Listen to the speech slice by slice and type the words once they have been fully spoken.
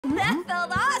That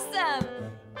felt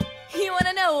awesome! You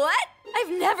wanna know what?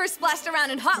 I've never splashed around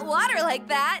in hot water like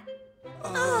that!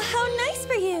 Oh, how nice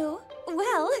for you!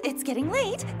 Well, it's getting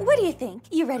late. What do you think?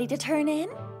 You ready to turn in?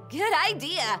 Good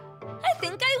idea! I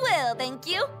think I will, thank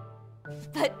you!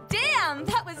 But damn,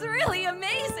 that was really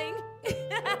amazing!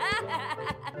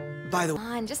 By the way...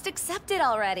 Come on, just accept it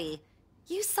already.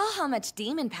 You saw how much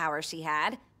demon power she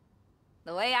had.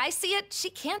 The way I see it, she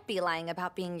can't be lying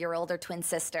about being your older twin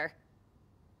sister.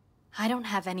 I don't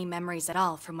have any memories at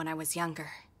all from when I was younger.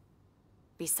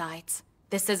 Besides,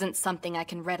 this isn't something I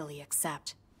can readily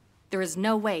accept. There is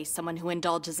no way someone who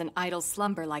indulges in idle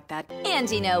slumber like that... And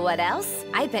you know what else?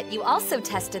 I bet you also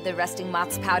tested the resting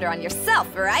moth's powder on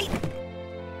yourself, right?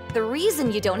 The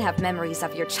reason you don't have memories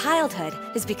of your childhood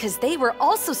is because they were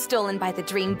also stolen by the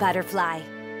dream butterfly.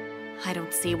 I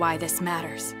don't see why this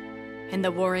matters. In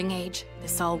the Warring Age,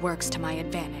 this all works to my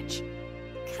advantage.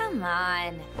 Come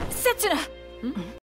on. Setsuna!